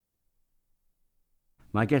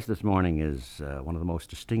My guest this morning is one of the most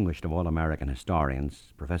distinguished of all American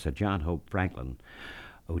historians, Professor John Hope Franklin,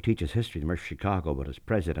 who teaches history at the University of Chicago but is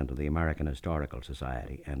president of the American Historical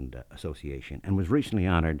Society and Association, and was recently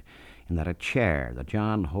honored in that a chair, the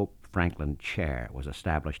John Hope Franklin Chair, was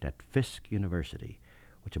established at Fisk University,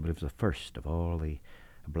 which I believe is the first of all the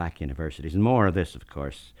black universities. And more of this, of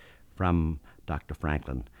course, from Dr.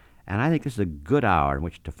 Franklin. And I think this is a good hour in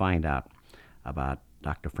which to find out about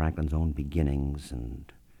Dr. Franklin's own beginnings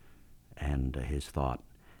and his thought,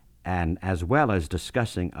 and as well as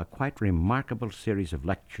discussing a quite remarkable series of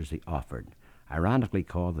lectures he offered, ironically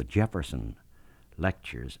called the Jefferson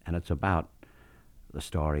Lectures, and it's about the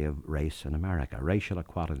story of race in America, racial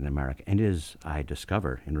equality in America, and is, I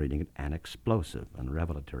discover in reading it, an explosive and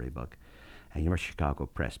revelatory book. And University of Chicago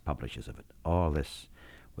Press publishes of it. All this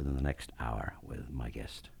within the next hour with my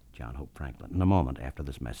guest, John Hope Franklin, in a moment after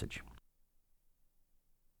this message.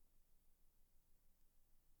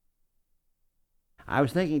 I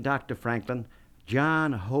was thinking, Dr. Franklin,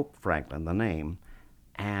 John Hope Franklin, the name,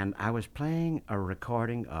 and I was playing a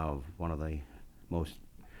recording of one of the most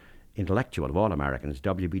intellectual of all Americans,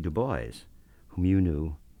 W.B. Du Bois, whom you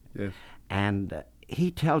knew. Yes. And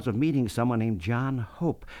he tells of meeting someone named John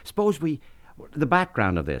Hope. The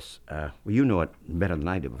background of this, well, you know it better than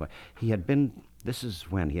I do. Before. He had been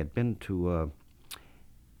to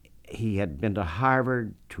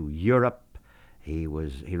Harvard, to Europe. He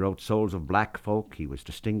wrote Souls of Black Folk. He was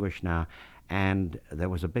distinguished now, and there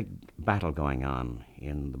was a big battle going on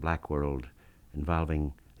in the black world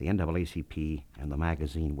involving the NAACP and the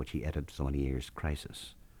magazine which he edited so many years,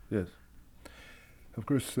 Crisis. Yes. Of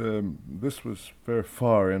course, this was very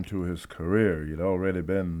far into his career. He'd already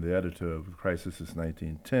been the editor of Crisis since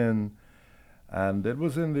 1910, and it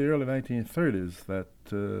was in the early 1930s that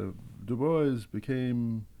Du Bois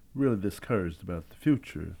became really discouraged about the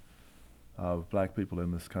future of black people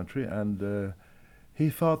in this country, and he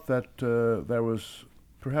thought that there was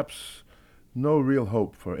perhaps no real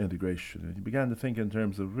hope for integration. And he began to think in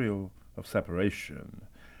terms of separation,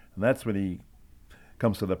 and that's when he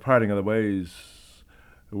comes to the parting of the ways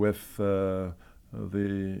with the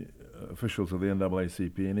officials of the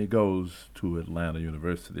NAACP, and he goes to Atlanta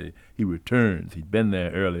University. He returns. He'd been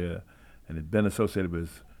there earlier, and he'd been associated with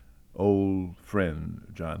his old friend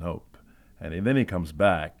John Hope. And then he comes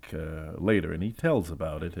back later, and he tells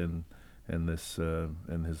about it in his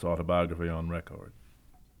autobiography on record.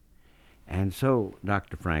 And so,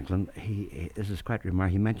 Dr. Franklin, this is quite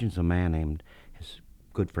remarkable. He mentions a man named his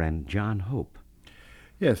good friend John Hope.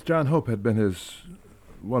 Yes, John Hope had been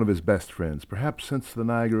one of his best friends, perhaps since the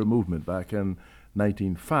Niagara Movement back in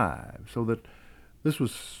 1905. So that this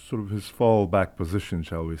was sort of his fallback position,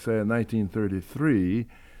 shall we say, in 1933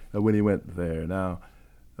 when he went there. Now.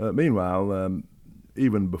 Meanwhile,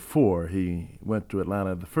 even before he went to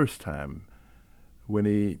Atlanta the first time, when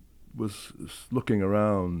he was looking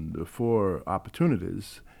around for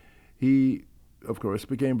opportunities, he, of course,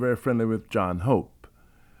 became very friendly with John Hope,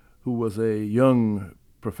 who was a young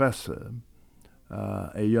professor,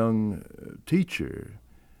 a young teacher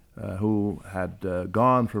who had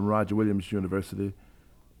gone from Roger Williams University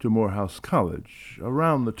to Morehouse College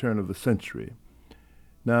around the turn of the century.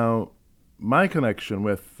 Now, my connection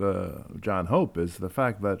with John Hope is the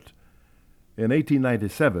fact that in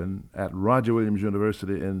 1897 at Roger Williams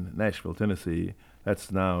University in Nashville, Tennessee,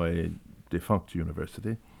 that's now a defunct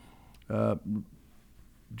university,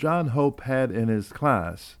 John Hope had in his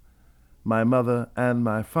class my mother and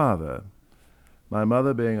my father. My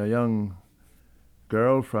mother being a young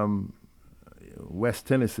girl from West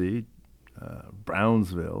Tennessee,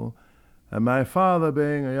 Brownsville, and my father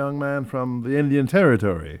being a young man from the Indian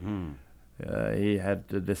Territory. He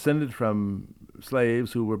had descended from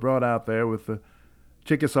slaves who were brought out there with the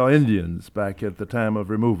Chickasaw Indians back at the time of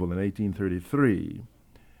removal in 1833.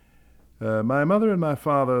 My mother and my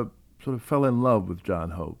father sort of fell in love with John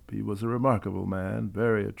Hope. He was a remarkable man,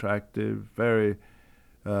 very attractive, very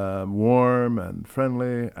warm and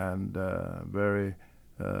friendly, and very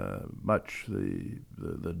much the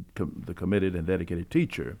committed and dedicated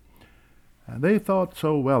teacher. And they thought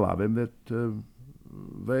so well of him that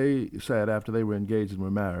they said after they were engaged and were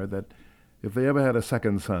married that if they ever had a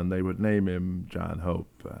second son, they would name him John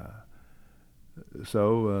Hope.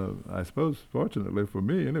 So I suppose, fortunately for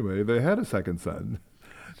me anyway, they had a second son,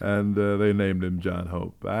 and they named him John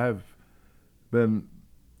Hope. I've been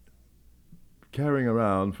carrying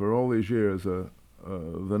around for all these years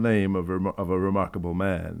the name of a remarkable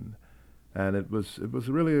man, and it was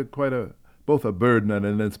really both a burden and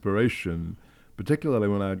an inspiration, particularly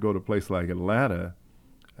when I'd go to a place like Atlanta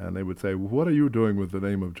And they would say, well, what are you doing with the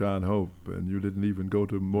name of John Hope? And you didn't even go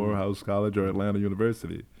to Morehouse College or Atlanta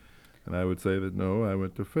University. And I would say that, no, I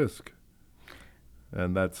went to Fisk.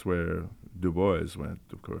 And that's where Du Bois went,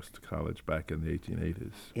 of course, to college back in the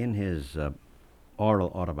 1880s. In his oral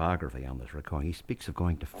autobiography on this recording, he speaks of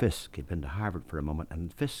going to Fisk. He'd been to Harvard for a moment, and in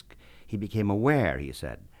Fisk he became aware, he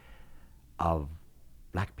said, of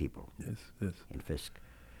black people Yes, yes. in Fisk.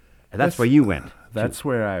 And that's where you went. That's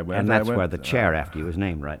where I went. And that's I where went, the chair after you is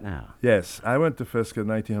named right now. Yes, I went to Fisk in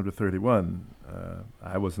 1931.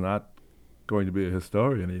 I was not going to be a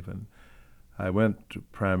historian even. I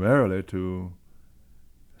went primarily to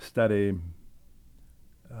study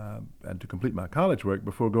and to complete my college work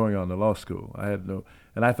before going on to law school.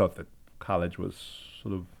 And I thought that college was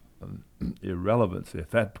sort of an irrelevancy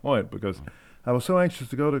at that point because I was so anxious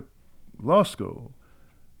to go to law school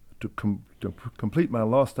to complete my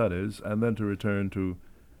law studies and then to return to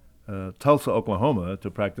Tulsa, Oklahoma,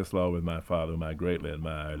 to practice law with my father, whom I greatly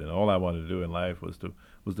admired. And all I wanted to do in life was to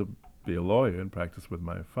be a lawyer and practice with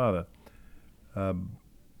my father.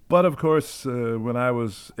 But of course, when I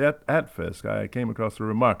was at Fisk, I came across a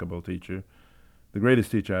remarkable teacher, the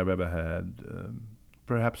greatest teacher I've ever had,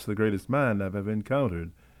 perhaps the greatest man I've ever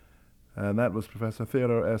encountered, and that was Professor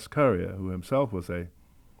Theodore S. Currier, who himself was a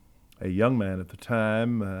young man at the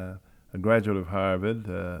time, a graduate of Harvard,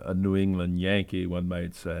 a New England Yankee, one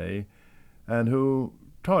might say, and who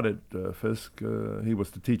taught at Fisk. He was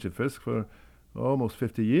to teach at Fisk for almost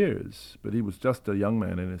 50 years, but he was just a young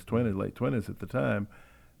man in his late 20s at the time.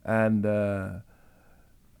 And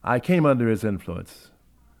I came under his influence,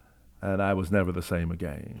 and I was never the same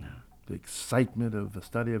again. The excitement of the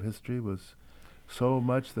study of history was so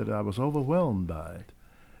much that I was overwhelmed by it.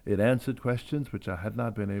 It answered questions which I had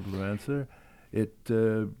not been able to answer. It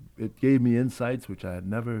gave me insights which I had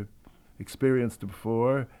never experienced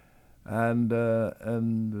before,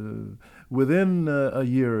 and within a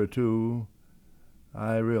year or two,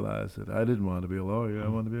 I realized that I didn't want to be a lawyer. I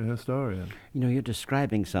wanted to be a historian. You know, you're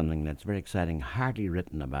describing something that's very exciting, hardly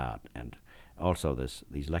written about, and also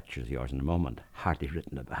these lectures of yours in a moment, hardly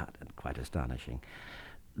written about, and quite astonishing.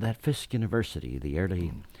 That Fisk University, the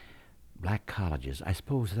early black colleges, I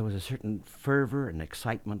suppose there was a certain fervor and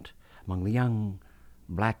excitement among the young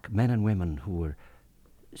black men and women who were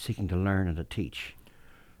seeking to learn and to teach.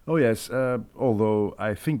 Oh, yes, although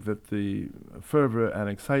I think that the fervor and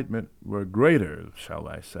excitement were greater, shall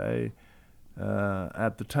I say,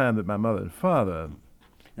 at the time that my mother and father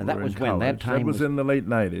And that were was in when? college. That time was in the late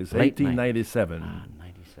 90s, late 1897.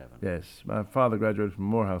 97. Yes, my father graduated from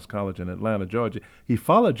Morehouse College in Atlanta, Georgia. He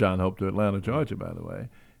followed John Hope to Atlanta, Georgia, by the way.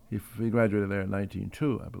 He graduated there in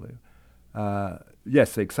 1902, I believe.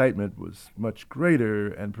 Yes, the excitement was much greater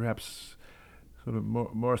and perhaps sort of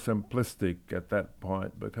more simplistic at that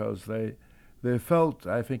point because they felt,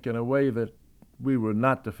 I think, in a way that we were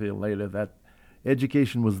not to feel later, that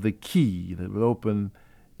education was the key that would open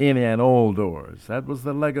any and all doors. That was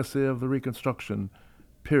the legacy of the Reconstruction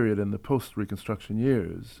period and the post-Reconstruction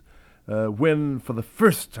years, when, for the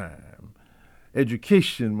first time,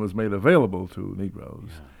 education was made available to Negroes.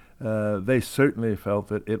 They certainly felt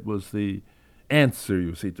that it was the answer,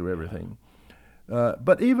 you see, to everything.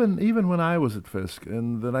 But even when I was at Fisk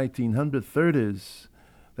in the 1930s,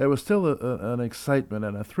 there was still an excitement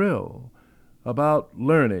and a thrill about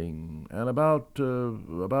learning and about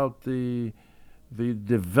the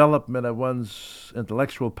development of one's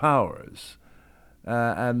intellectual powers.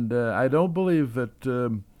 And I don't believe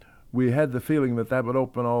that we had the feeling that would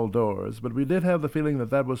open all doors, but we did have the feeling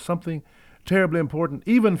that was something terribly important,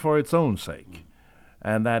 even for its own sake,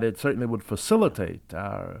 and that it certainly would facilitate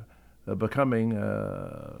our becoming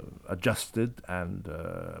adjusted and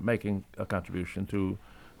making a contribution to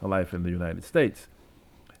a life in the United States.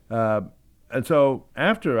 And so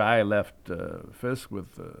after I left Fisk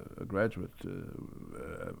with a graduate,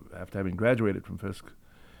 after having graduated from Fisk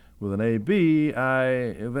with an A.B.,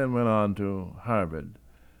 I then went on to Harvard.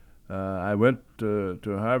 I went to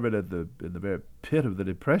Harvard in the very pit of the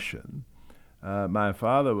Depression. My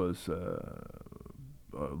father was a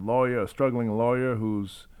lawyer, a struggling lawyer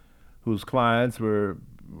whose clients were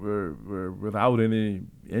without any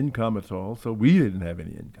income at all, so we didn't have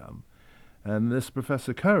any income. And this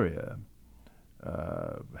Professor Currier,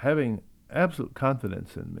 having absolute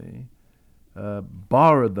confidence in me,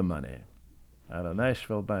 borrowed the money at a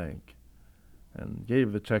Nashville bank and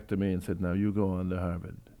gave the check to me and said, "Now you go on to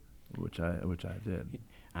Harvard," which I did.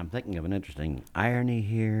 I'm thinking of an interesting irony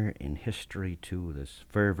here in history, too, this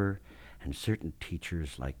fervor and certain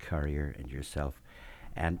teachers like Currier and yourself,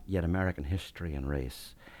 and yet American history and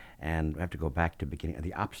race. and we have to go back to beginning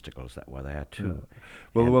the obstacles that were there too.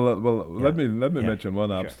 Well, And- well. Let me Yeah, mention one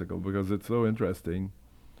sure. obstacle because it's so interesting,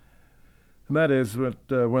 and that is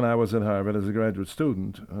that when I was at Harvard as a graduate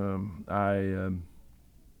student,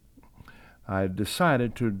 I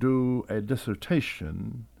decided to do a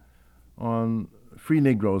dissertation on free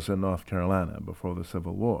Negroes in North Carolina before the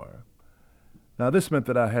Civil War. Now, this meant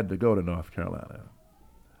that I had to go to North Carolina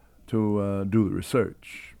to do the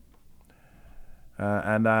research.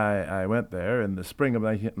 And I went there in the spring of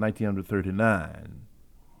 1939.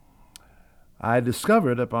 I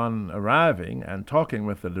discovered upon arriving and talking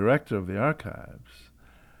with the director of the archives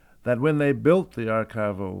that when they built the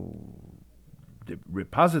archival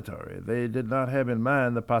repository, they did not have in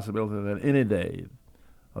mind the possibility that any day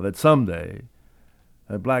or that someday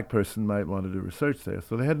a black person might want to do research there.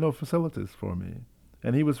 So they had no facilities for me.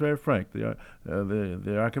 And he was very frank. The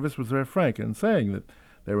archivist was very frank in saying that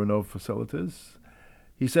there were no facilities.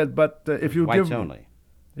 He said, but if you Whites give me... only.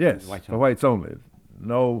 Yes, Whites for only. whites only.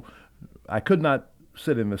 No, I could not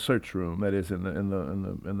sit in the search room. That is, in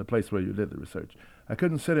the place where you did the research. I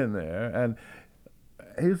couldn't sit in there, and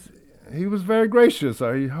he was very gracious.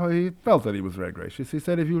 Or he felt that he was very gracious. He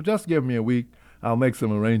said, "If you'll just give me a week, I'll make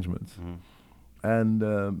some arrangements." Mhm. And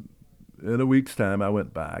in a week's time, I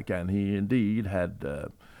went back, and he indeed had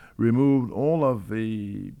removed all of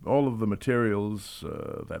the materials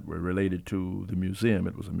that were related to the museum.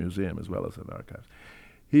 It was a museum as well as an archives.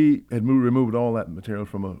 He had removed all that material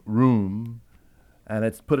from a room, and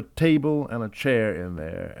it's put a table and a chair in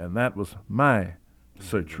there, and that was my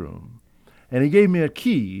search room. And he gave me a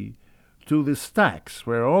key to the stacks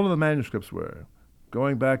where all of the manuscripts were,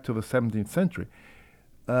 going back to the 17th century,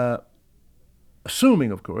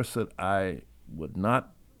 assuming, of course, that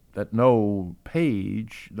no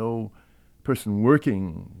page, no person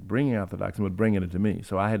working, bringing out the document would bring it to me.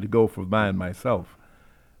 So I had to go for mine myself.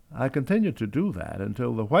 I continued to do that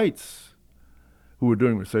until the whites who were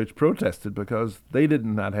doing research protested because they did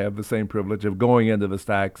not have the same privilege of going into the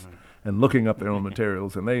stacks and looking up their own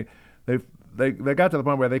materials. And they got to the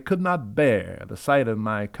point where they could not bear the sight of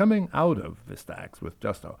my coming out of the stacks with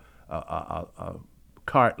just a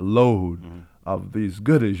cart load of these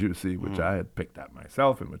goodies, you see, which I had picked out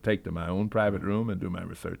myself and would take to my own private room and do my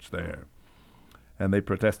research there. And they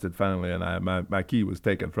protested finally, and my key was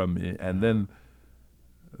taken from me. And then,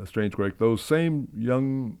 a strange quirk, those same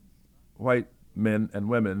young white men and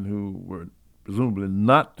women who were presumably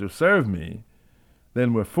not to serve me,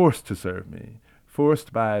 then were forced to serve me,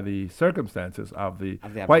 forced by the circumstances of the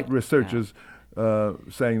white researchers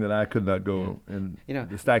saying that I could not go in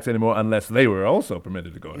the stacks anymore unless they were also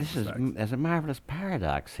permitted to go in the stacks. There's a marvelous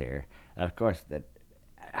paradox here. Of course, that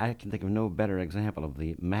I can think of no better example of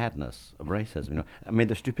the madness of racism. I mean,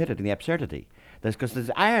 the stupidity and the absurdity. Because there's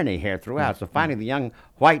irony here throughout. So finally, the young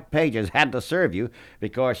white pages had to serve you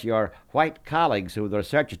because your white colleagues, who the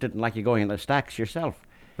researchers didn't like you going in the stacks yourself.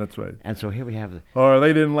 That's right. And so here we have or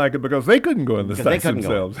they didn't like it because they couldn't go in the stacks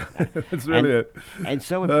themselves. It's really it. And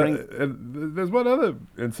so it brings... and there's one other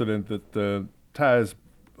incident that ties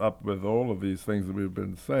up with all of these things that we've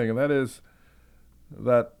been saying, and that is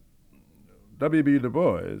that W.B. Du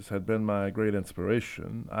Bois had been my great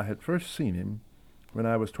inspiration. I had first seen him when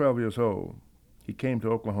I was 12 years old. He came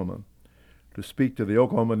to Oklahoma to speak to the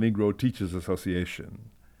Oklahoma Negro Teachers Association.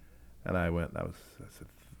 And I said,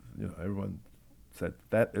 everyone said,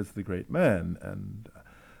 that is the great man. And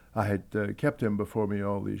I had kept him before me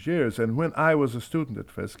all these years. And when I was a student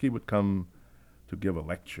at Fisk, he would come to give a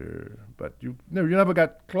lecture. But you never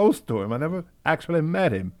got close to him. I never actually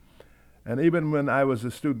met him. And even when I was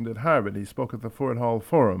a student at Harvard, he spoke at the Ford Hall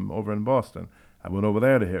Forum over in Boston. I went over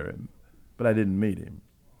there to hear him, but I didn't meet him.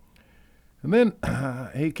 And then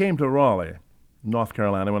he came to Raleigh, North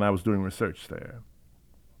Carolina, when I was doing research there.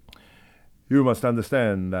 You must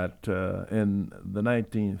understand that in the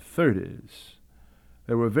 1930s,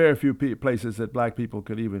 there were very few places that black people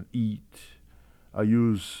could even eat or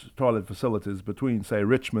use toilet facilities between, say,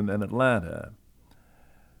 Richmond and Atlanta.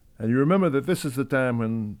 And you remember that this is the time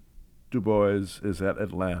when Du Bois is at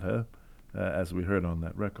Atlanta, as we heard on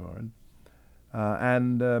that record.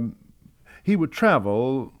 And he would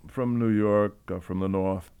travel from New York or from the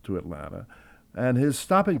north to Atlanta. And his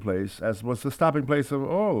stopping place, as was the stopping place of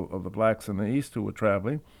all of the blacks in the east who were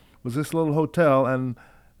traveling, was this little hotel, and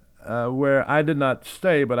where I did not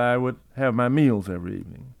stay, but I would have my meals every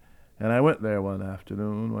evening. And I went there one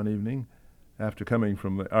evening, after coming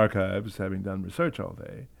from the archives, having done research all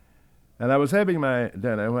day. And I was having my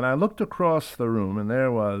dinner when I looked across the room, and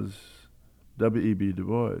there was W.E.B. Du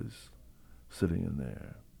Bois sitting in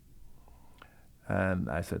there. And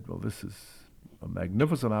I said, well, this is a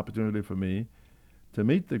magnificent opportunity for me to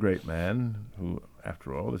meet the great man, who,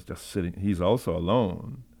 after all, is just sitting. He's also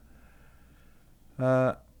alone.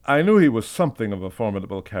 I knew he was something of a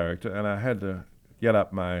formidable character, and I had to get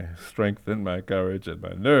up my strength and my courage and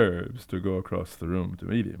my nerves to go across the room to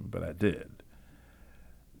meet him, but I did.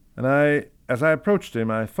 And as I approached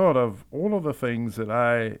him, I thought of all of the things that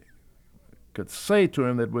I could say to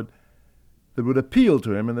him that would appeal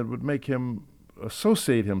to him and that would make him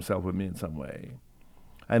associate himself with me in some way.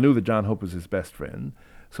 I knew that John Hope was his best friend,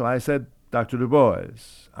 so I said, "Dr. Du Bois,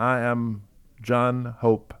 I am John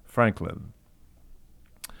Hope Franklin."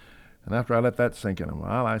 And after I let that sink in a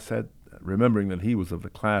while, I said, remembering that he was of the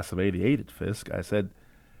class of '88 at Fisk, I said,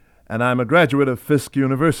 "And I'm a graduate of Fisk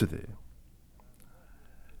University."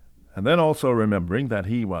 And then also remembering that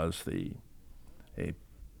he was a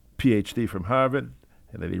PhD from Harvard,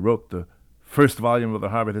 and that he wrote the first volume of the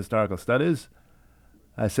Harvard Historical Studies,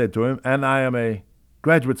 I said to him, "And I am a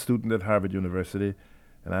graduate student at Harvard University,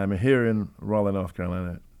 and I am here in Raleigh, North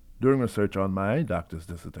Carolina, doing research on my doctor's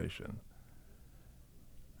dissertation."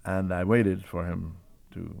 And I waited for him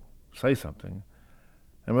to say something,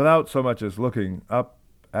 and without so much as looking up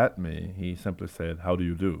at me, he simply said, "How do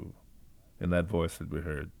you do?" in that voice that we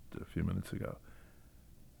heard a few minutes ago.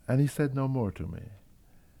 And he said no more to me.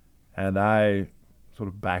 And I sort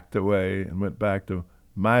of backed away and went back to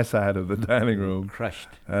my side of the dining room. Crushed.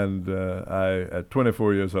 And at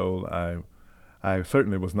 24 years old, I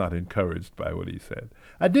certainly was not encouraged by what he said.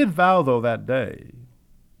 I did vow, though, that day,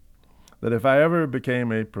 that if I ever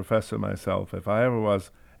became a professor myself, if I ever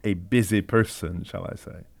was a busy person, shall I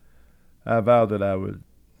say, I vowed that I would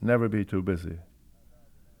never be too busy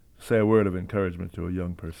to say a word of encouragement to a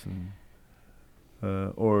young person,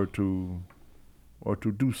 or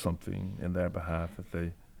to do something in their behalf that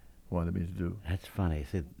they wanted me to do. That's funny.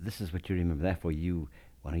 See, this is what you remember. Therefore,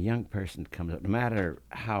 when a young person comes up, no matter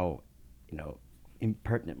how,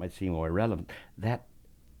 impertinent it might seem or irrelevant, that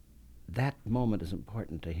moment is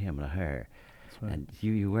important to him or her. That's right. And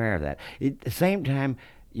you aware of that. At the same time,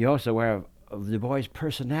 you're also aware of Du Bois'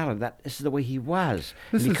 personality. That this is the way he was.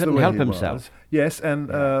 This and he is couldn't the way help he himself. was. Yes, and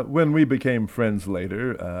when we became friends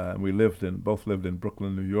later, we both lived in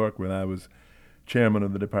Brooklyn, New York, when I was chairman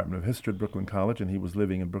of the Department of History at Brooklyn College, and he was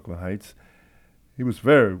living in Brooklyn Heights. He was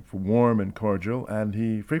very warm and cordial, and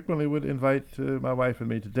he frequently would invite my wife and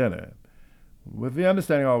me to dinner, with the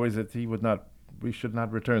understanding always that we should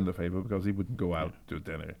not return the favor because he wouldn't go out to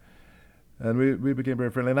dinner. And we became very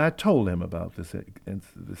friendly, and I told him about this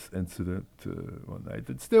incident one night.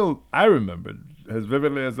 That still, I remembered as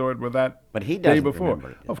vividly as though it were that But he day doesn't before. remember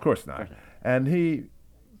it. Of course not. And he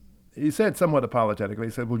said somewhat apologetically,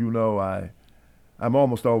 he said, "Well, I'm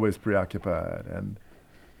almost always preoccupied, and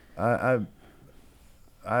I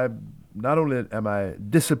not only am I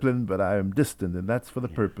disciplined, but I am distant, and that's for the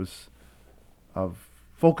purpose of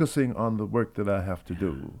focusing on the work that I have to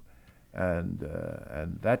do." And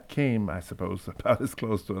that came, I suppose, about as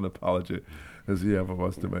close to an apology as he ever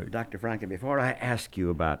was to make. Dr. Franklin, before I ask you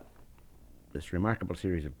about this remarkable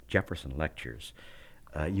series of Jefferson lectures,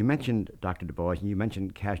 you mentioned Dr. Du Bois, and you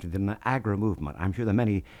mentioned casually the Niagara movement. I'm sure that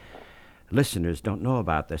many listeners don't know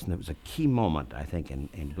about this, and it was a key moment, I think,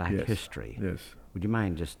 in black Yes. history. Yes. Would you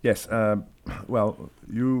mind just... Yes. One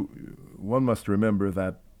must remember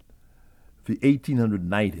that the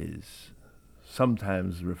 1890s,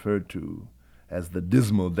 sometimes referred to as the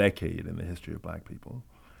dismal decade in the history of black people,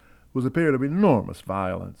 was a period of enormous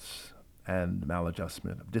violence and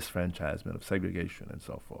maladjustment, of disfranchisement, of segregation, and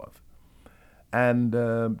so forth. And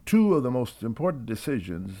two of the most important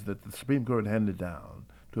decisions that the Supreme Court handed down,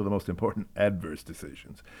 two of the most important adverse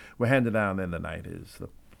decisions, were handed down in the 90s.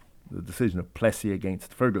 The decision of Plessy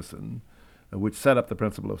against Ferguson, which set up the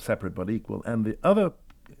principle of separate but equal, and the other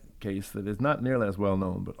case that is not nearly as well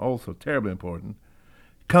known, but also terribly important,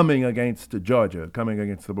 coming against the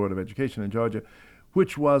Board of Education in Georgia,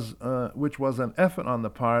 which was an effort on the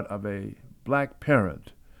part of a black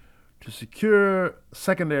parent to secure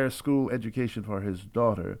secondary school education for his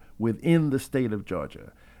daughter within the state of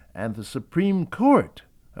Georgia. And the Supreme Court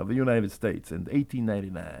of the United States in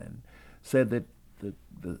 1899 said that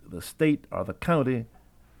the state or the county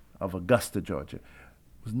of Augusta, Georgia,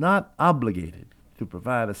 was not obligated to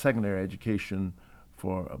provide a secondary education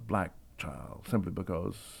for a black child simply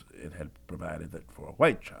because it had provided it for a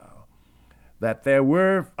white child. That there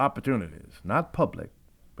were opportunities, not public,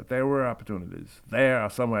 but there were opportunities there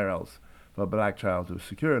or somewhere else for a black child to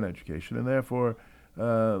secure an education, and therefore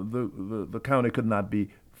the county could not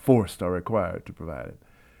be forced or required to provide it.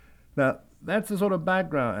 Now, that's the sort of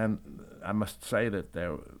background, and I must say that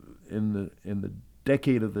in the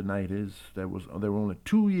decade of the 90s, there were only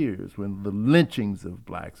 2 years when the lynchings of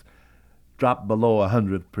blacks dropped below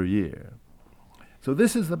 100 per year. So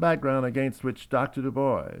this is the background against which Dr. Du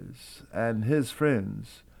Bois and his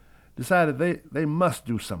friends decided they must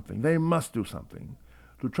do something. They must do something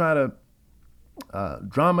to try to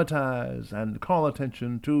dramatize and call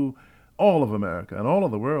attention to all of America and all of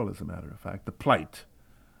the world, as a matter of fact, the plight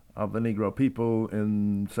of the Negro people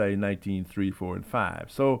in, say, 1903, 4, and 5.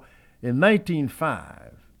 So in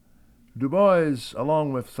 1905, Du Bois,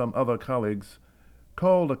 along with some other colleagues,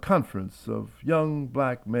 called a conference of young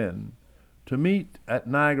black men to meet at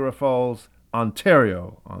Niagara Falls,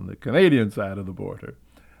 Ontario, on the Canadian side of the border.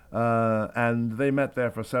 And they met there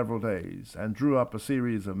for several days and drew up a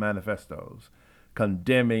series of manifestos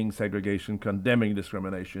condemning segregation, condemning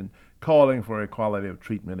discrimination, calling for equality of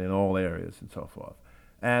treatment in all areas, and so forth.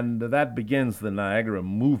 And that begins the Niagara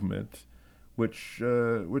movement, which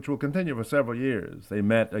will continue for several years. They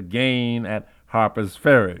met again at Harper's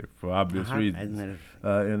Ferry for obvious reasons,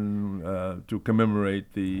 to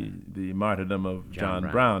commemorate the martyrdom of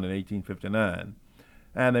John Brown in 1859.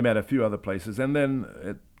 And they met a few other places, and then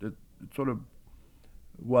it sort of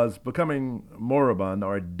was becoming moribund,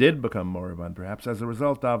 or it did become moribund perhaps, as a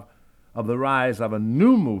result of the rise of a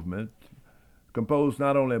new movement composed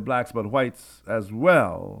not only of blacks but whites as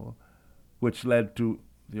well, which led to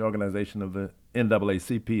the organization of the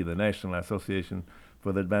NAACP, the National Association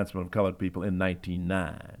for the Advancement of Colored People, in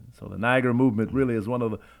 1909. So the Niagara movement really is one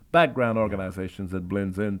of the background organizations that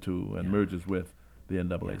blends into and merges with the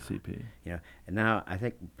NAACP. Yeah, and now I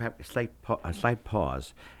think perhaps a slight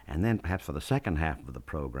pause, and then perhaps for the second half of the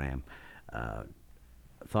program,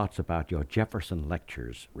 thoughts about your Jefferson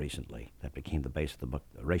lectures recently that became the base of the book,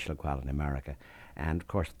 Racial Equality in America, and of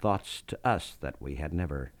course thoughts to us that we had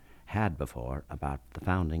never had before about the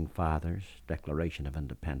Founding Fathers' Declaration of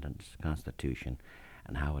Independence, Constitution,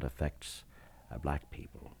 and how it affects black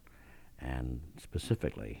people, and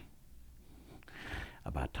specifically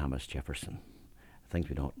about Thomas Jefferson. Things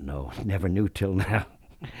we don't know, never knew till now.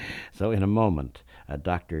 So in a moment,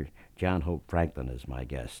 Dr. John Hope Franklin is my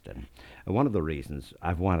guest. And one of the reasons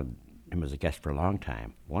I've wanted him as a guest for a long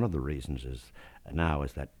time, one of the reasons is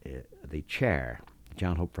that the chair,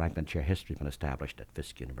 John Hope Franklin Chair History, has been established at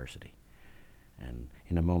Fisk University. And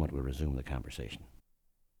in a moment, we'll resume the conversation.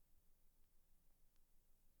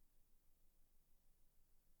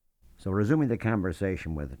 So resuming the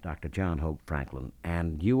conversation with Dr. John Hope Franklin,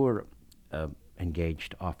 and you were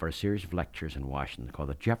engaged to offer a series of lectures in Washington called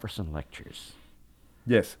the Jefferson Lectures.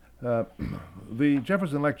 Yes. The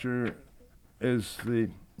Jefferson Lecture is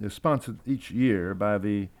sponsored each year by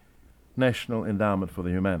the National Endowment for the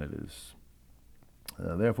Humanities.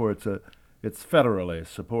 Therefore, it's federally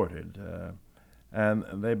supported.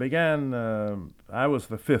 And they began, I was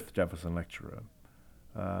the fifth Jefferson lecturer,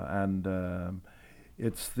 and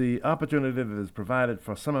it's the opportunity that is provided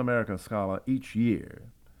for some American scholar each year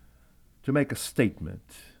to make a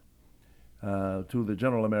statement to the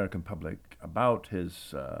general American public about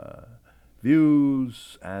his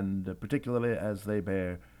views, and particularly as they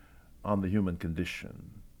bear on the human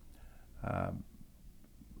condition.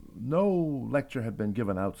 No lecture had been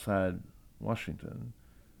given outside Washington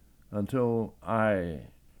until I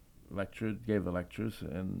gave the lectures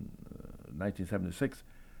in 1976.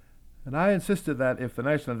 And I insisted that if the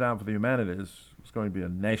National Endowment for the Humanities was going to be a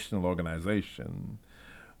national organization,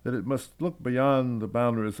 that it must look beyond the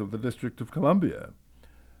boundaries of the District of Columbia.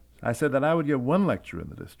 I said that I would give one lecture in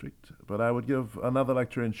the district, but I would give another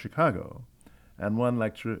lecture in Chicago and one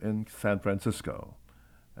lecture in San Francisco.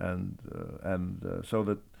 And so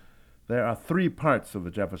that there are three parts of the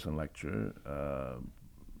Jefferson Lecture,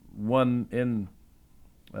 one in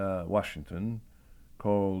Washington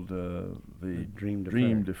called the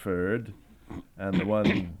Dream Deferred, and the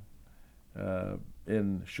one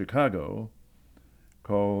in Chicago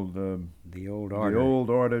called The Old Order. The Old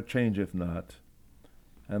Order Changeth Not,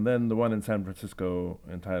 and then the one in San Francisco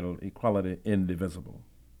entitled Equality Indivisible.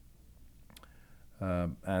 I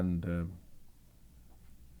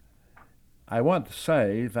want to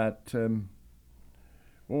say that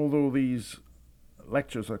although these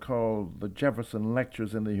lectures are called the Jefferson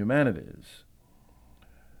Lectures in the Humanities,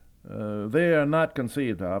 they are not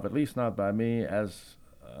conceived of, at least not by me, as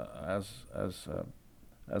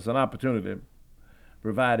an opportunity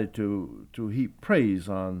provided to heap praise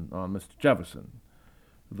on Mr. Jefferson.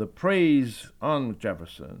 The praise on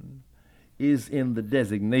Jefferson is in the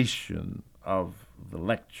designation of the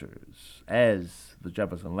lectures as the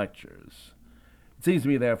Jefferson Lectures. It seems to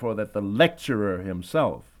me, therefore, that the lecturer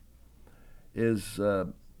himself is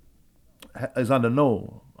under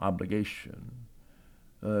no obligation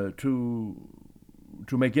to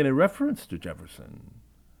make any reference to Jefferson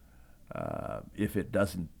if it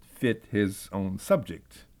doesn't fit his own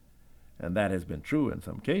subject. And that has been true in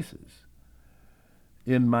some cases.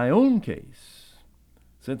 In my own case,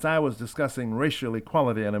 since I was discussing racial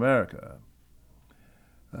equality in America,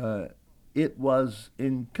 it was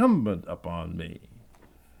incumbent upon me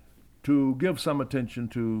to give some attention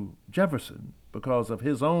to Jefferson because of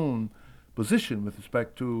his own position with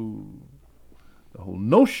respect to the whole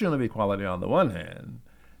notion of equality on the one hand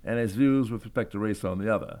and his views with respect to race on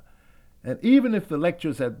the other. And even if the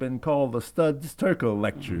lectures had been called the Studs Terkel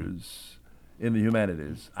lectures in the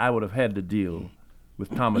humanities, I would have had to deal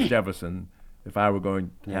with Thomas Jefferson if I were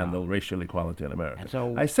going to handle racial equality in America. And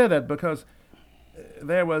so I say that because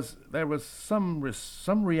there was some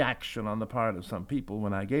reaction on the part of some people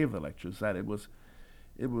when I gave the lectures that it was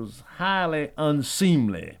highly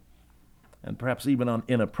unseemly and perhaps even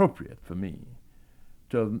inappropriate for me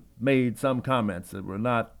to have made some comments that were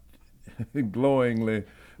not glowingly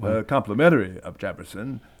complimentary of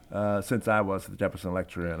Jefferson, since I was the Jefferson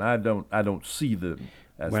lecturer, and I don't see them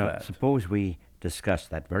as well, that. suppose we discuss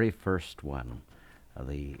that very first one,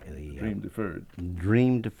 the Dream deferred.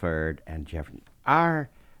 Dream deferred and Jefferson.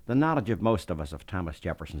 The knowledge of most of us of Thomas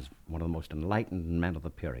Jefferson is one of the most enlightened men of the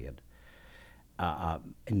period.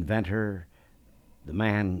 Inventor, the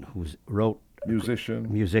man who wrote, Musician,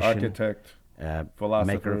 architect,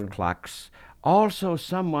 philosopher, maker of clocks. Also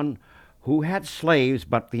someone who had slaves,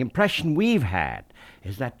 but the impression we've had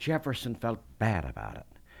is that Jefferson felt bad about it,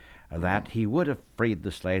 that he would have freed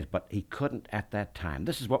the slaves, but he couldn't at that time.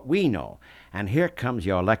 This is what we know. And here comes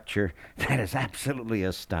your lecture that is absolutely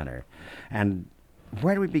a stunner. And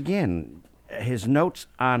where do we begin? His notes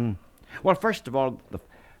on, well, first of all, the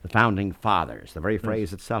founding fathers. The very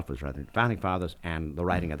phrase itself was rather founding fathers and the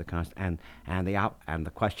writing of the Constitution and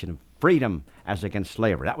the question of freedom as against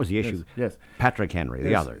slavery. That was the issue. Yes. Patrick Henry,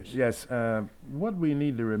 the others. Yes. What we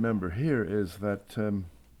need to remember here is that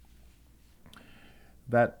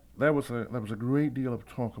that there was a great deal of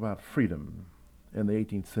talk about freedom in the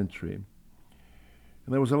 18th century, and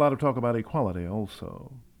there was a lot of talk about equality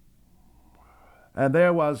also. And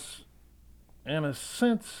there was, in a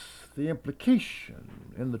sense, the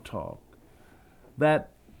implication in the talk that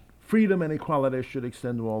freedom and equality should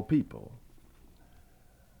extend to all people.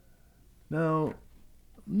 Now,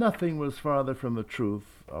 nothing was farther from the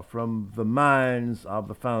truth or from the minds of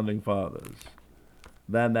the founding fathers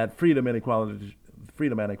than that freedom and equality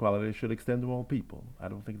should extend to all people. I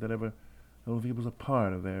don't think it was a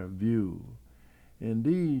part of their view.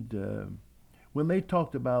 Indeed, when they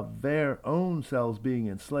talked about their own selves being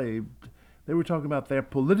enslaved, they were talking about their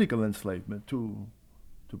political enslavement to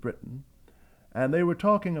Britain, and they were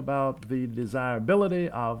talking about the desirability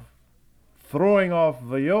of throwing off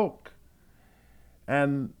the yoke.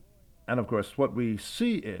 And of course, what we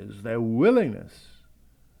see is their willingness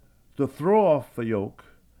to throw off the yoke,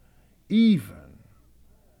 even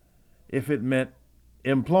if it meant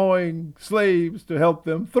employing slaves to help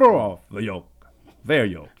them throw off the yoke, their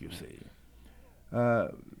yoke, you see.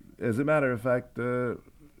 As a matter of fact, it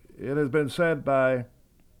has been said by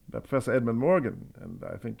Professor Edmund Morgan, and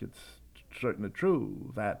I think it's certainly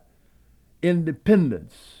true, that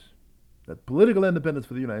political independence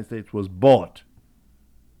for the United States was bought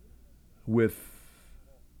with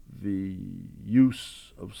the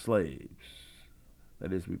use of slaves.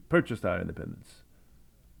 That is, we purchased our independence.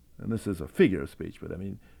 And this is a figure of speech, but I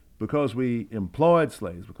mean, because we employed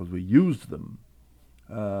slaves, because we used them,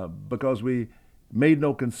 because we made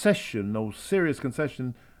no serious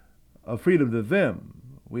concession of freedom to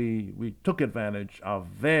them, we took advantage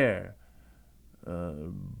of their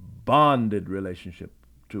bonded relationship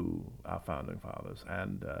to our founding fathers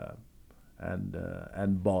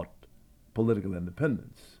and bought political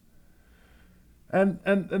independence. And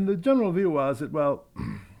the general view was that, well,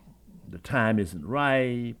 the time isn't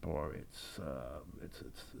ripe, or it's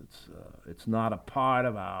not a part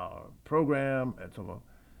of our program, and so on.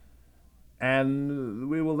 And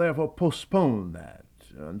we will therefore postpone that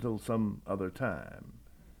until some other time.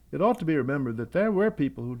 It ought to be remembered that there were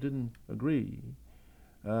people who didn't agree,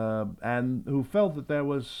 and who felt that there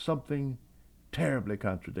was something terribly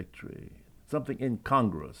contradictory, something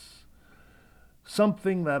incongruous,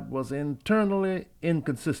 something that was internally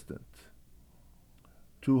inconsistent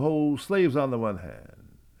to hold slaves on the one hand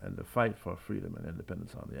and to fight for freedom and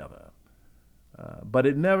independence on the other. But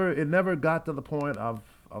it never got to the point of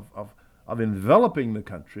enveloping the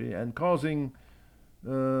country and causing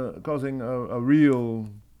a real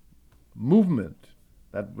movement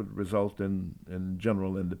that would result in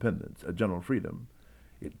general independence, general freedom.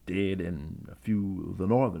 It did in a few of the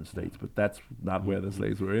northern states, but that's not where the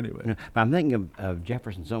slaves were anyway. Yeah, but I'm thinking of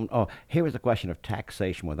Jefferson's own. Oh, here was the question of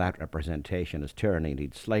taxation without representation as tyranny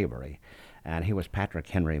needs slavery. And here was Patrick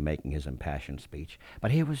Henry making his impassioned speech.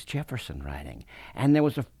 But here was Jefferson writing. And there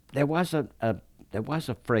was a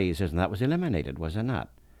phrase, and that was eliminated, was it not,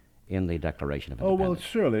 in the Declaration of Oh, well, Independence?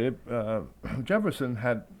 surely Jefferson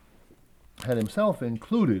had himself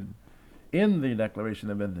included in the Declaration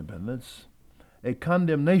of Independence a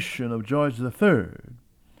condemnation of George III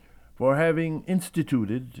for having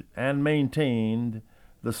instituted and maintained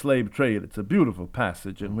the slave trade. It's a beautiful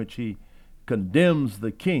passage in which he condemns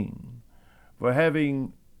the king for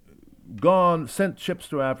having sent ships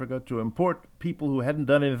to Africa to import people who hadn't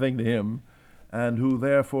done anything to him, and who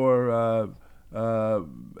therefore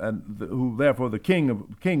the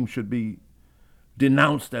king should be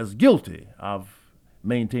denounced as guilty of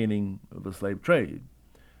maintaining the slave trade.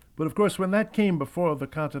 But of course, when that came before the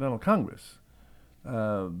Continental Congress,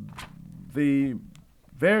 the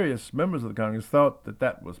various members of the Congress thought that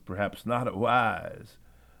that was perhaps not a wise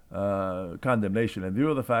condemnation, in view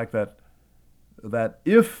of the fact that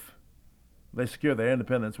if they secure their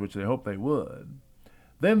independence, which they hoped they would,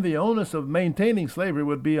 then the onus of maintaining slavery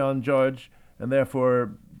would be on George, and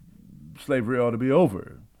therefore slavery ought to be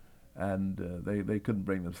over. And they couldn't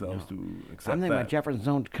bring themselves to accept I'm thinking that. about Jefferson's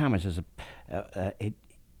own comments as it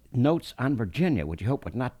notes on Virginia, which he hoped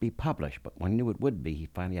would not be published, but when he knew it would be, he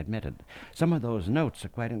finally admitted. Some of those notes are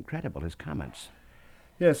quite incredible, his comments.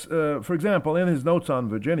 Yes, for example, in his notes on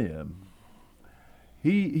Virginia,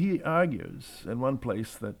 he argues in one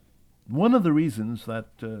place that one of the reasons that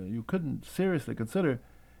you couldn't seriously consider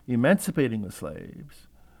emancipating the slaves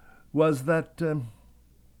was that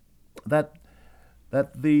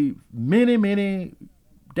the many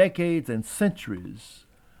decades and centuries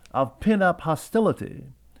of pent-up hostility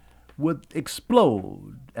would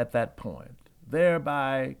explode at that point,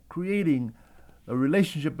 thereby creating a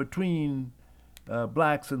relationship between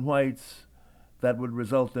blacks and whites that would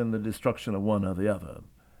result in the destruction of one or the other.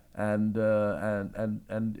 And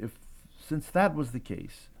if, since that was the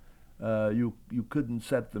case, you couldn't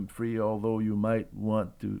set them free, although you might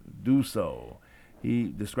want to do so. He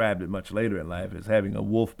described it much later in life as having a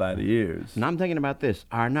wolf by the ears. And I'm thinking about this.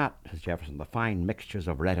 Are not, says Jefferson, the fine mixtures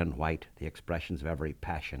of red and white, the expressions of every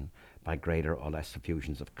passion, by greater or less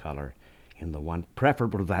suffusions of color, in the one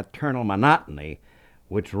preferable to that eternal monotony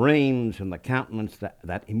which reigns in the countenance,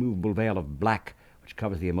 that immovable veil of black which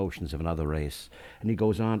covers the emotions of another race? And he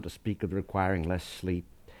goes on to speak of requiring less sleep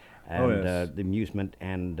and the amusement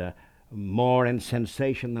and more in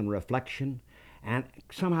sensation than reflection, and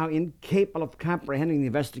somehow incapable of comprehending the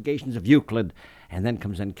investigations of Euclid. And then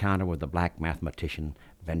comes encounter with the black mathematician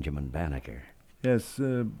Benjamin Banneker. Yes,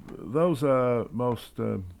 those are most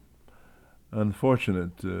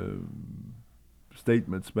unfortunate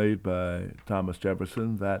statements made by Thomas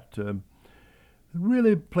Jefferson that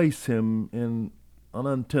really place him in an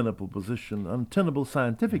untenable position, untenable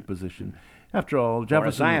scientific position. After all,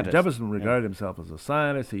 Jefferson regarded himself as a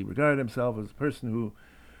scientist. He regarded himself as a person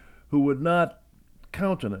who would not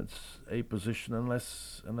countenance a position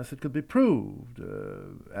unless it could be proved.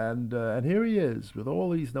 And here he is with all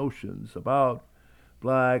these notions about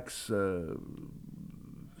blacks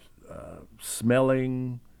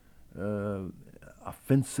smelling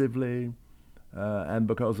offensively, and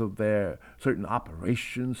because of their certain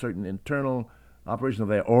operations, certain internal operation of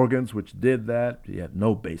their organs, which did that. He had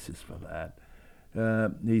no basis for that.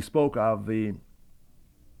 He spoke of the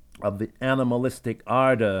animalistic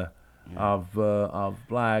ardor of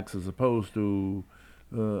blacks, as opposed to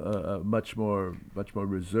much more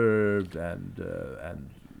reserved and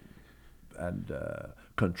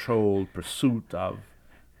controlled pursuit of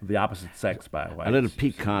the opposite sex by whites. A little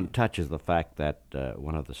piquant touch is the fact that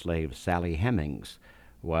one of the slaves, Sally Hemings,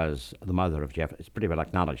 was the mother of Jefferson. It's pretty well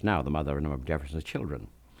acknowledged now, the mother of a number of Jefferson's children.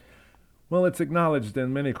 Well, it's acknowledged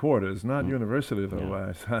in many quarters, not universally,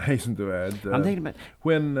 though, I hasten to add. I'm thinking about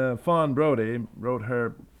when Fawn Brodie wrote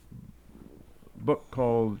her book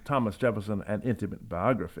called Thomas Jefferson, An Intimate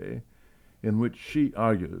Biography, in which she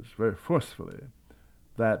argues very forcefully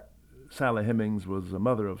that Sally Hemings was the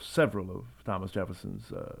mother of several of Thomas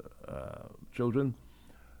Jefferson's children,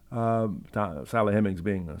 Sally Hemings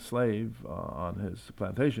being a slave on his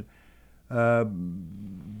plantation.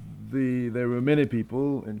 There were many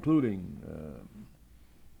people, including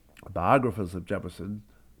biographers of Jefferson,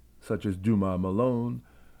 such as Dumas Malone,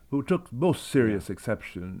 who took most serious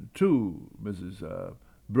exception to Mrs.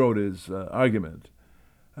 Brodie's argument.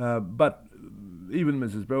 But even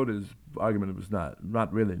Mrs. Brodie's argument was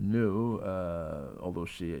not really new, although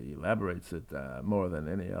she elaborates it more than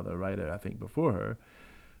any other writer, I think, before her.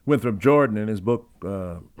 Winthrop Jordan, in his book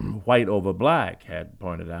White Over Black, had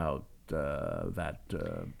pointed out that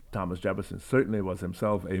Thomas Jefferson certainly was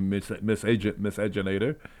himself a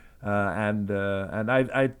miscegenator, and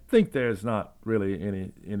I think there's not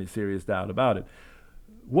really any serious doubt about it.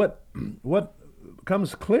 What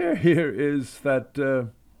comes clear here is that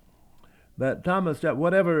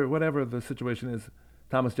whatever the situation is,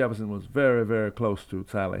 Thomas Jefferson was very, very close to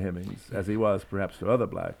Sally Hemings, as he was perhaps to other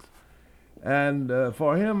blacks. And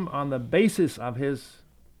for him, on the basis of his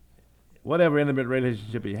whatever intimate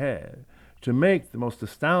relationship he had, to make the most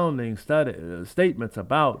astounding statements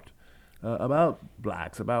about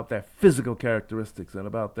blacks, about their physical characteristics and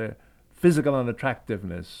about their physical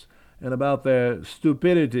unattractiveness and about their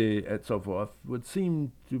stupidity and so forth, would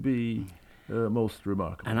seem to be most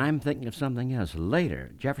remarkable. And I'm thinking of something else.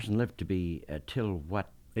 Later, Jefferson lived to be till what?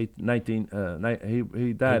 He died in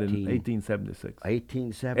 1876.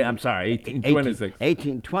 1870. I'm sorry, 1826.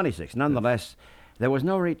 1826. Nonetheless, there was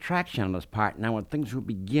no retraction on his part now when things were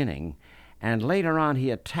beginning, and later on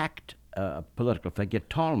he attacked a political figure,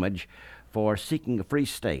 Talmadge, for seeking a free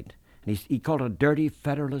state. And he called it a dirty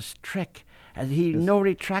Federalist trick. And no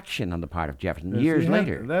retraction on the part of Jefferson years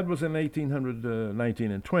later. That was in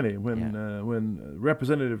 1819 and 20 when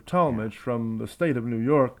Representative Talmadge from the state of New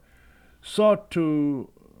York sought to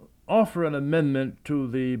offer an amendment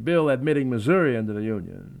to the bill admitting Missouri into the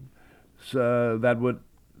Union, so that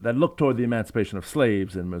looked toward the emancipation of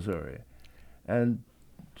slaves in Missouri, and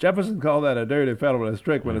Jefferson called that a dirty Federalist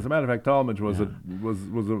trick. When, as a matter of fact, Talmadge was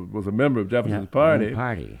a member of Jefferson's party.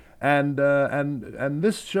 And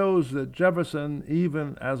this shows that Jefferson,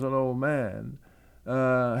 even as an old man,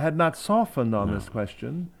 had not softened on this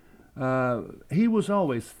question. He was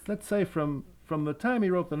always, let's say, from the time he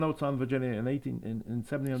wrote the notes on Virginia in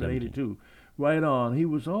 1782, right on, he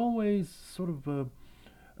was always sort of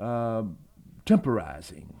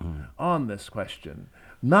temporizing on this question.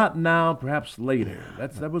 Not now, perhaps later.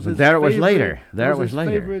 That was his there it was favorite, later. There it was his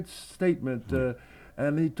later. favorite statement.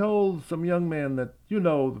 And he told some young man that you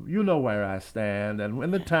know where I stand, and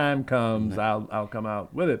when the time comes, I'll come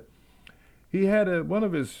out with it. He had one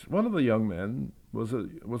of the young men was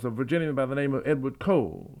a Virginian by the name of Edward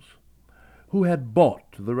Coles, who had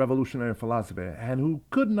bought the revolutionary philosophy and who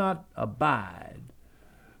could not abide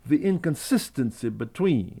the inconsistency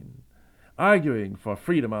between arguing for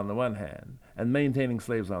freedom on the one hand and maintaining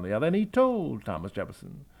slaves on the other. And he told Thomas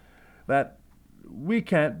Jefferson that we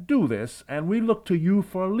can't do this, and we look to you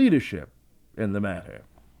for leadership in the matter.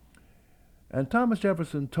 And Thomas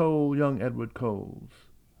Jefferson told young Edward Coles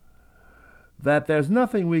that there's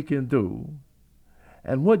nothing we can do,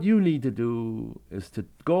 and what you need to do is to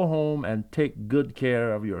go home and take good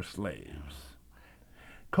care of your slaves.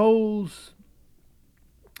 Coles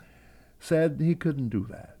said he couldn't do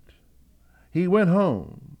that. He went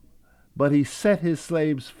home, but he set his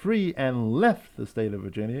slaves free and left the state of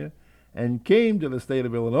Virginia and came to the state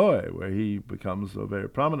of Illinois, where he becomes a very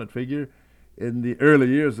prominent figure in the early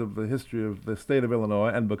years of the history of the state of Illinois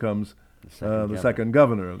and becomes the second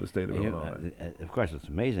governor of the state of Illinois. Of course, what's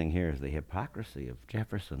amazing here is the hypocrisy of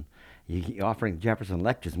Jefferson. Offering Jefferson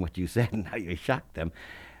lectures on what you said and how you shocked them.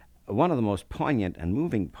 One of the most poignant and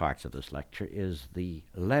moving parts of this lecture is the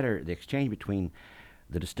exchange between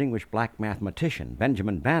the distinguished black mathematician,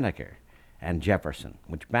 Benjamin Banneker, and Jefferson,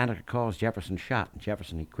 which Banneker calls Jefferson shot, and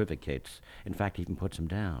Jefferson equivocates. In fact, he even puts him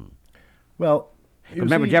down. Well,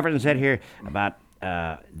 remember, Jefferson said here about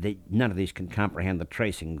none of these can comprehend the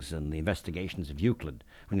tracings and the investigations of Euclid.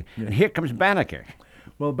 And here comes Banneker.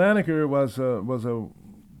 Well, Banneker was a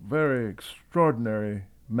very extraordinary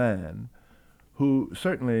man who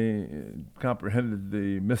certainly comprehended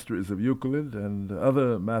the mysteries of Euclid and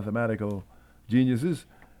other mathematical geniuses.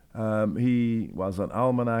 He was an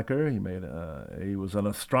almanacker. He was an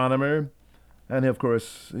astronomer, and of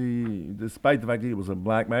course, despite the fact that he was a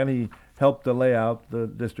black man, he helped to lay out the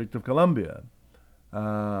District of Columbia,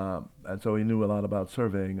 and so he knew a lot about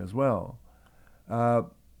surveying as well.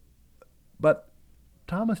 But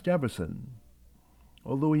Thomas Jefferson,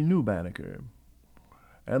 although he knew Banneker,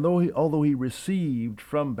 and although he received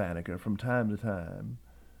from Banneker from time to time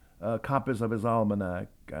copies of his almanac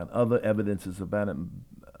and other evidences of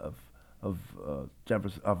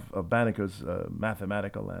Banneker's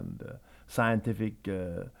mathematical and scientific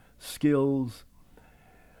skills,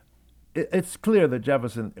 it's clear that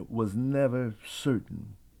Jefferson was never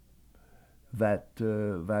certain that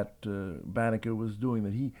Banneker was doing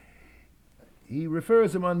that. He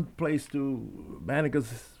refers in one place to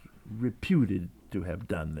Banneker's reputed to have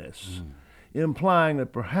done this, implying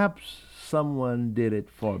that perhaps someone did it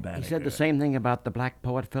for Banneker. He said the same thing about the black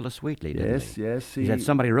poet Phyllis Wheatley, didn't Yes, he? yes. He said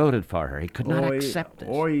somebody wrote it for her. He could not accept this.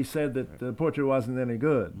 Or he said that the poetry wasn't any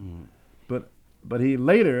good. But he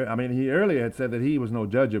later, he earlier had said that he was no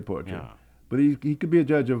judge of poetry. Yeah. But he could be a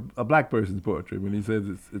judge of a black person's poetry when he says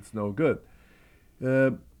it's no good.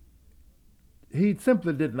 He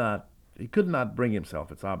simply he could not bring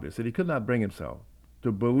himself, it's obvious, that he could not bring himself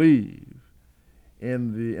to believe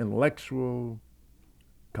in the intellectual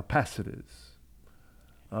capacities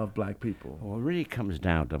of black people. Well, it really comes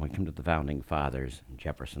down to, when we come to the founding fathers,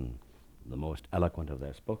 Jefferson, the most eloquent of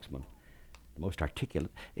their spokesmen, the most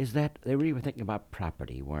articulate, is that they really were thinking about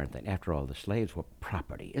property, weren't they? After all, the slaves were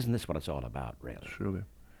property. Isn't this what it's all about, really? Surely.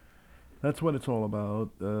 That's what it's all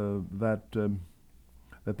about, that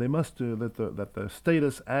they must that the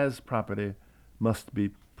status as property must be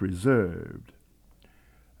preserved.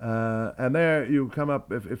 And there you come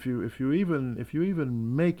up, if you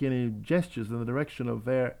even make any gestures in the direction of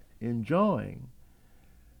their enjoying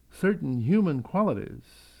certain human qualities,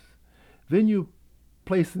 then you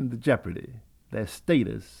place into jeopardy their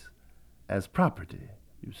status as property,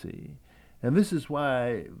 you see. And this is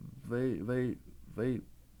why they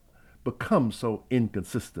become so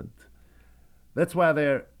inconsistent. That's why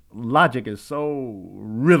their logic is so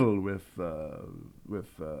riddled with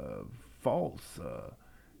faults.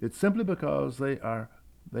 It's simply because they are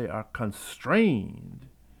constrained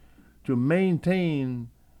to maintain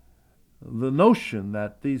the notion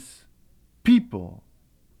that these people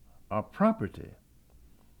are property,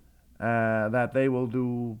 that they will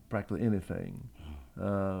do practically anything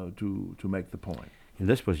to make the point. And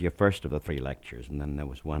this was your first of the three lectures, and then there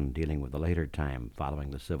was one dealing with the later time following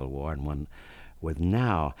the Civil War, and one with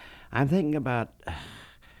now. I'm thinking about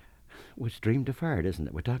it's dream deferred, isn't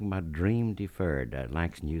it? We're talking about dream deferred,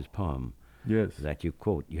 Langston Hughes' poem. Yes. That you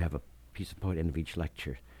quote. You have a piece of poetry at the end of each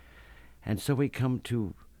lecture. And so we come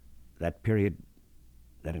to that period,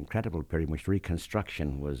 that incredible period in which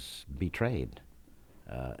Reconstruction was betrayed.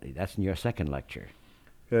 That's in your second lecture.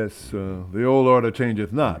 Yes, the old order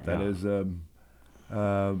changeth not. That is,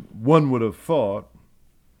 one would have thought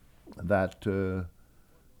that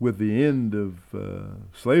with the end of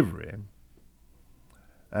slavery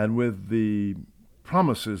and with the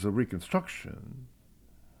promises of Reconstruction,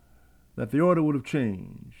 that the order would have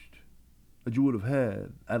changed, that you would have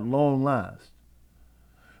had, at long last,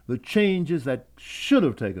 the changes that should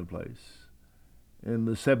have taken place in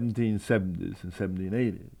the 1770s and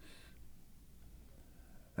 1780s.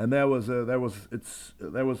 And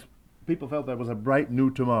people felt there was a bright new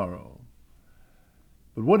tomorrow.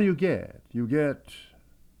 But what do you get? You get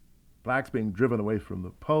blacks being driven away from the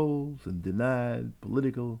polls and denied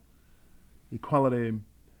political equality.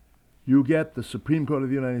 You get the Supreme Court of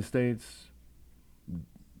the United States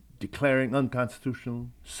declaring unconstitutional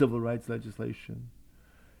civil rights legislation.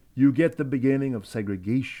 You get the beginning of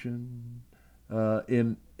segregation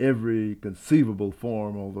in every conceivable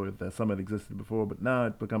form, although some had existed before, but now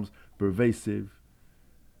it becomes pervasive.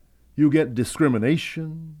 You get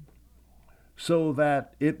discrimination, so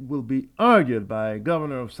that it will be argued by a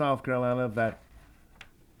governor of South Carolina that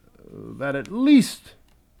at least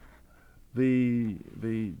the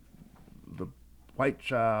white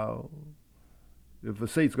child, if the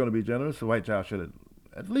state's going to be generous, the white child should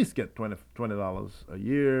at least get $20 a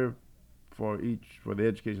year for the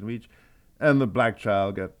education of each, and the black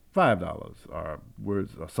child get $5 or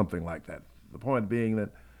something like that. The point being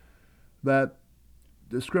that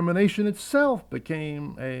discrimination itself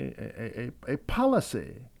became a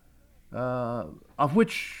policy of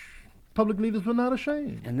which public leaders were not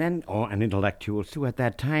ashamed. And then, and intellectuals too, at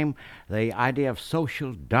that time, the idea of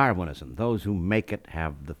social Darwinism, those who make it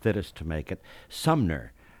have the fittest to make it.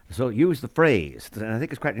 Sumner, so used the phrase, and I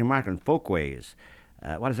think it's quite remarkable, in Folkways.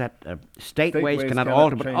 What is that? State ways cannot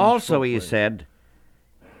alter, but also he said,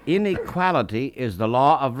 inequality is the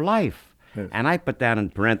law of life. Yes. And I put down in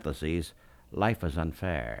parentheses, life is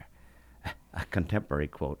unfair, a contemporary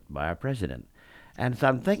quote by our president. And so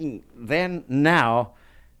I'm thinking now,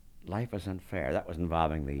 life is unfair. That was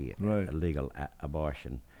involving the illegal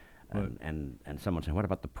abortion. And someone said, what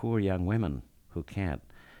about the poor young women who can't?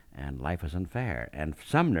 And life is unfair. And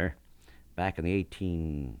Sumner, back in the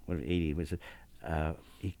 1880s, was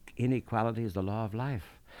inequality is the law of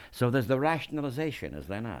life. So there's the rationalization, is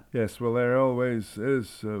there not? Yes, well, there always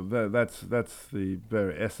is. That's the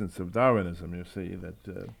very essence of Darwinism. You see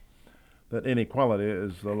that inequality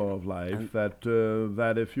is the law of life.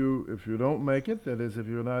 That if you don't make it, that is, if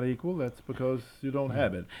you're not equal, that's because you don't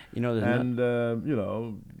have it.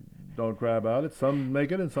 Don't cry about it. Some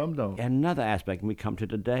make it and some don't. Another aspect, and we come to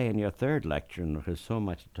today in your third lecture, and there's so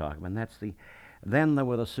much to talk about, and that's Then there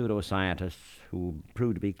were the pseudoscientists who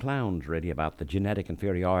proved to be clowns, really, about the genetic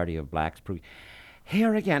inferiority of blacks.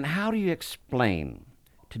 Here again, how do you explain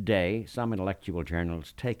today some intellectual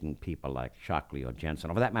journals taking people like Shockley or Jensen,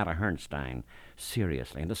 or for that matter, Herrnstein,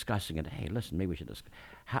 seriously and discussing it? Hey, listen, maybe we should discuss.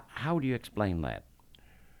 How do you explain that?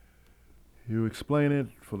 You explain it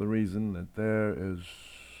for the reason that there is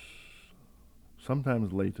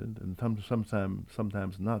sometimes latent and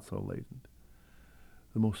sometimes not so latent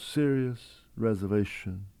the most serious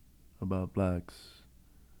reservation about blacks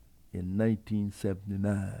in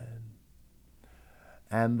 1979,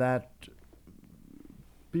 and that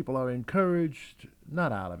people are encouraged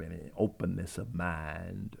not out of any openness of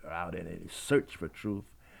mind or out of any search for truth.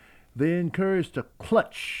 They're encouraged to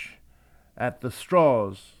clutch at the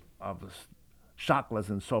straws of the Shocklers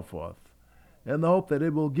and so forth in the hope that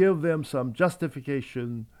it will give them some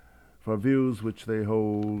justification for views which they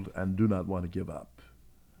hold and do not want to give up.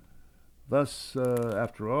 Thus,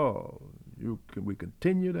 after all, we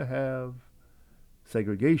continue to have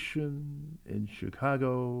segregation in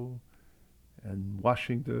Chicago and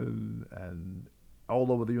Washington and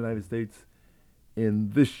all over the United States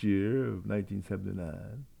in this year of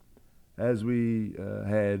 1979 as we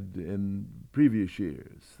had in previous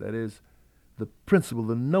years. That is, the principle,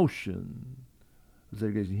 the notion of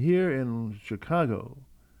segregation. Here in Chicago,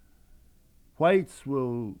 whites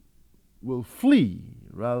will flee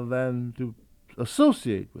rather than to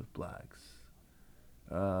associate with blacks.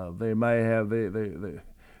 They may have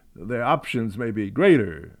their options may be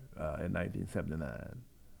greater in 1979,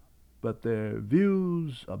 but their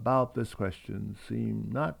views about this question seem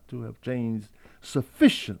not to have changed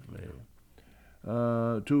sufficiently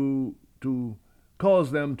to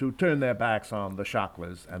cause them to turn their backs on the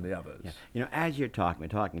Shocklers and the others. Yeah. You know, as you're talking, we're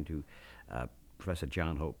talking to Professor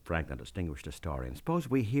John Hope Franklin, distinguished historian. Suppose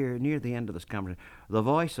we hear near the end of this conversation the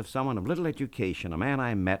voice of someone of little education, a man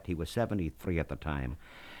I met. He was 73 at the time.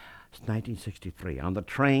 It's 1963. On the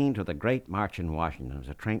train to the Great March in Washington. It was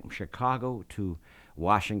a train from Chicago to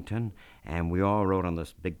Washington, and we all rode on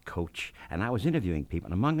this big coach. And I was interviewing people,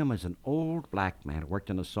 and among them was an old black man who worked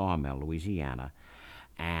in a sawmill, Louisiana.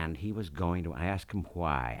 And he was going to ask him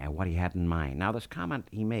why and what he had in mind. Now, this comment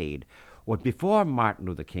he made was before Martin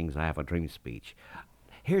Luther King's I Have a Dream speech.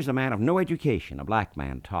 Here's a man of no education, a black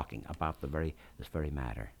man, talking about this very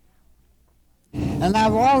matter. And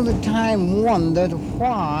I've all the time wondered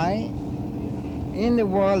why in the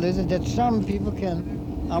world is it that some people can,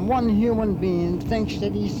 one human being thinks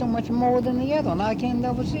that he's so much more than the other, and I can't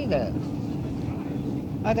never see that.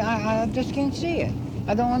 I just can't see it.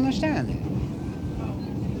 I don't understand it.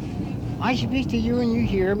 I speak to you and you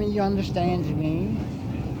hear me, you understand me.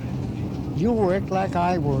 You work like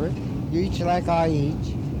I work, you eat like I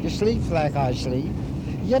eat, you sleep like I sleep.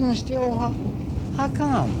 Yet and still, how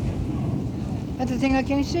come? That's the thing I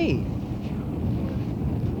can't see.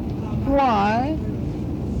 Why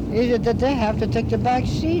is it that they have to take the back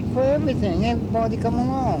seat for everything? Everybody come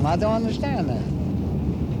along. I don't understand that.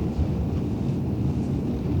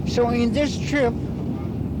 So in this trip,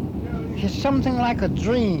 it's something like a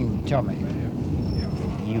dream to me.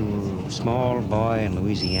 You, small boy in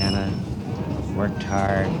Louisiana, worked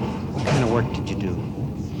hard. What kind of work did you do?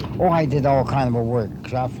 Oh, I did all kind of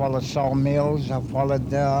work. I followed sawmills, I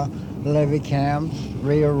followed levee camps,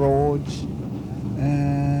 railroads,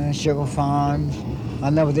 sugar farms. I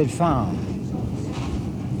never did farm.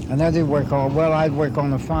 I never did work I'd work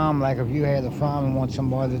on the farm, like if you had a farm and want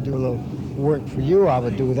somebody to do a little work for you, I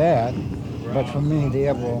would do that. But for me to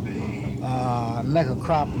ever make a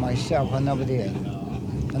crop myself, I never did.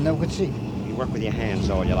 I never could see. You work with your hands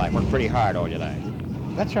all your life, work pretty hard all your life.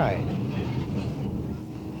 That's right.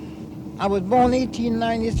 I was born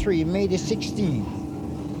 1893, May the 16th.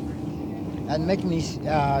 That make me,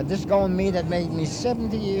 this gone me, that made me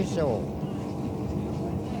 70 years old.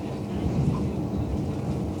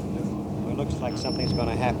 Well, it looks like something's going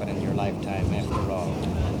to happen in your lifetime after all.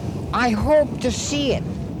 I hope to see it.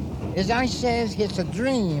 As I says, it's a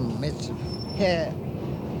dream. It's,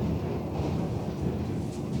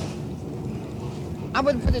 I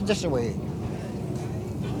would put it this way.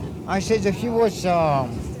 I says if you was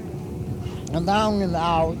down and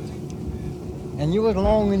out, and you was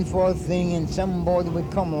longing for a thing, and somebody would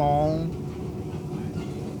come along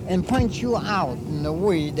and point you out in a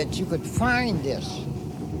way that you could find this,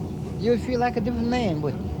 you would feel like a different man,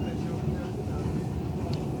 wouldn't you?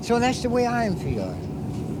 So that's the way I am feeling.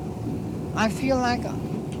 I feel like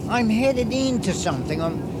I'm headed into something.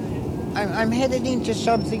 I'm headed into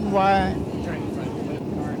something where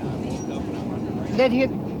that it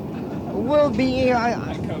will be.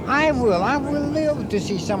 I will live to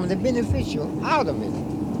see some of the beneficial out of it.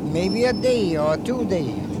 maybe a day or 2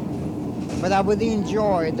 days. But I would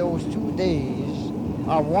enjoy those 2 days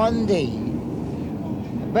or one day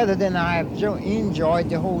better than I have enjoyed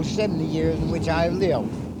the whole 70 years in which I have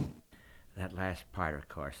lived. That last part, of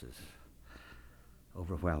course, is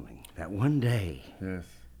overwhelming. That one day. Yes.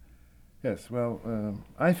 Yes, well,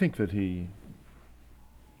 I think that he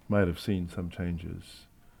might have seen some changes.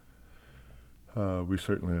 We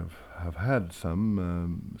certainly have had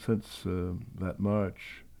some since that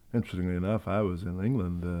march. Interestingly enough, I was in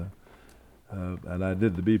England, and I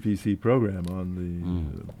did the BPC program on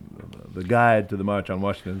the guide to the March on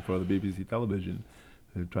Washington for the BBC television,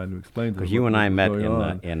 trying to explain to them. Because you and I met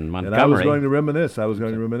in Montgomery. And I was going to reminisce. I was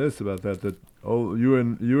going to reminisce about that. You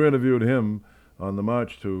interviewed him on the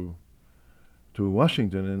march to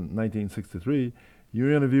Washington in 1963. You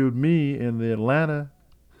interviewed me in the Atlanta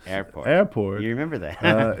airport. You remember that?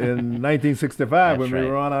 In 1965 That's when we right.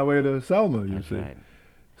 were on our way to Selma, you That's see. right.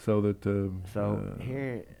 So that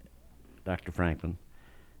Here, Dr. Franklin,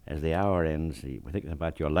 as the hour ends, we're thinking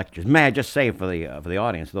about your lectures. May I just say for the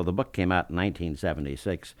audience, though the book came out in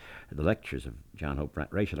 1976, the lectures of John Hope,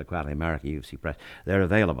 Racial Equality America, UC Press, they're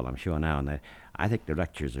available, I'm sure, now. And I think the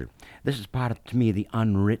lectures this is part of, to me, the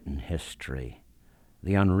unwritten history.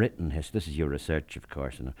 The unwritten history. This is your research, of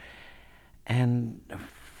course. And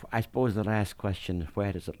I suppose the last question,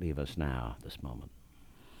 where does it leave us now, at this moment?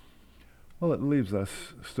 well, it leaves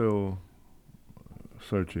us still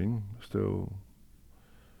searching, still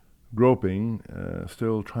groping,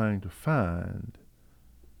 still trying to find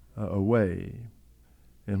a way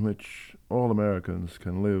in which all Americans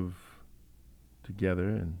can live together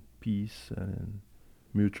in peace and in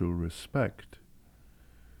mutual respect.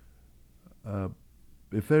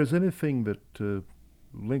 If there's anything that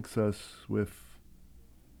links us with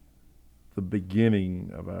the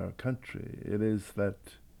beginning of our country, it is that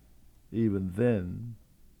even then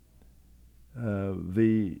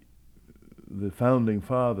the founding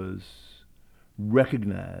fathers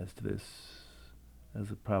recognized this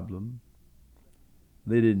as a problem.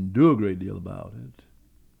 They didn't do a great deal about it.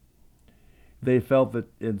 They felt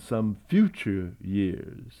that in some future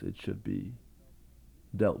years it should be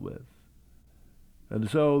dealt with. And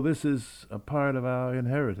so this is a part of our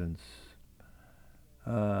inheritance.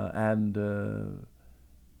 And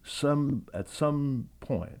at some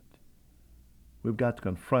point, we've got to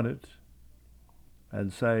confront it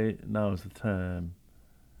and say, now is the time.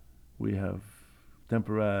 We have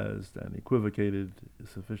temporized and equivocated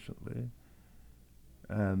sufficiently,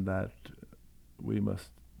 and that we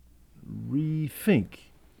must rethink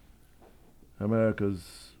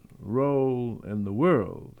America's role in the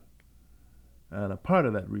world. And a part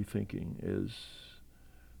of that rethinking is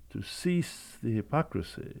to cease the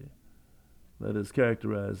hypocrisy that has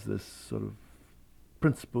characterized this sort of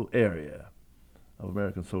principal area of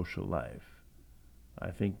American social life. I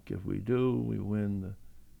think if we do, we win the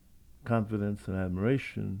confidence and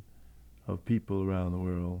admiration of people around the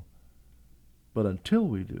world. But until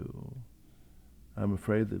we do, I'm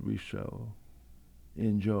afraid that we shall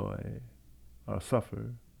enjoy or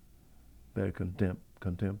suffer their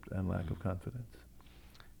contempt and lack of confidence.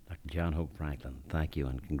 Dr. John Hope Franklin, thank you,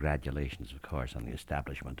 and congratulations, of course, on the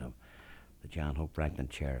establishment of the John Hope Franklin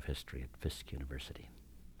Chair of History at Fisk University.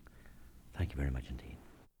 Thank you very much indeed.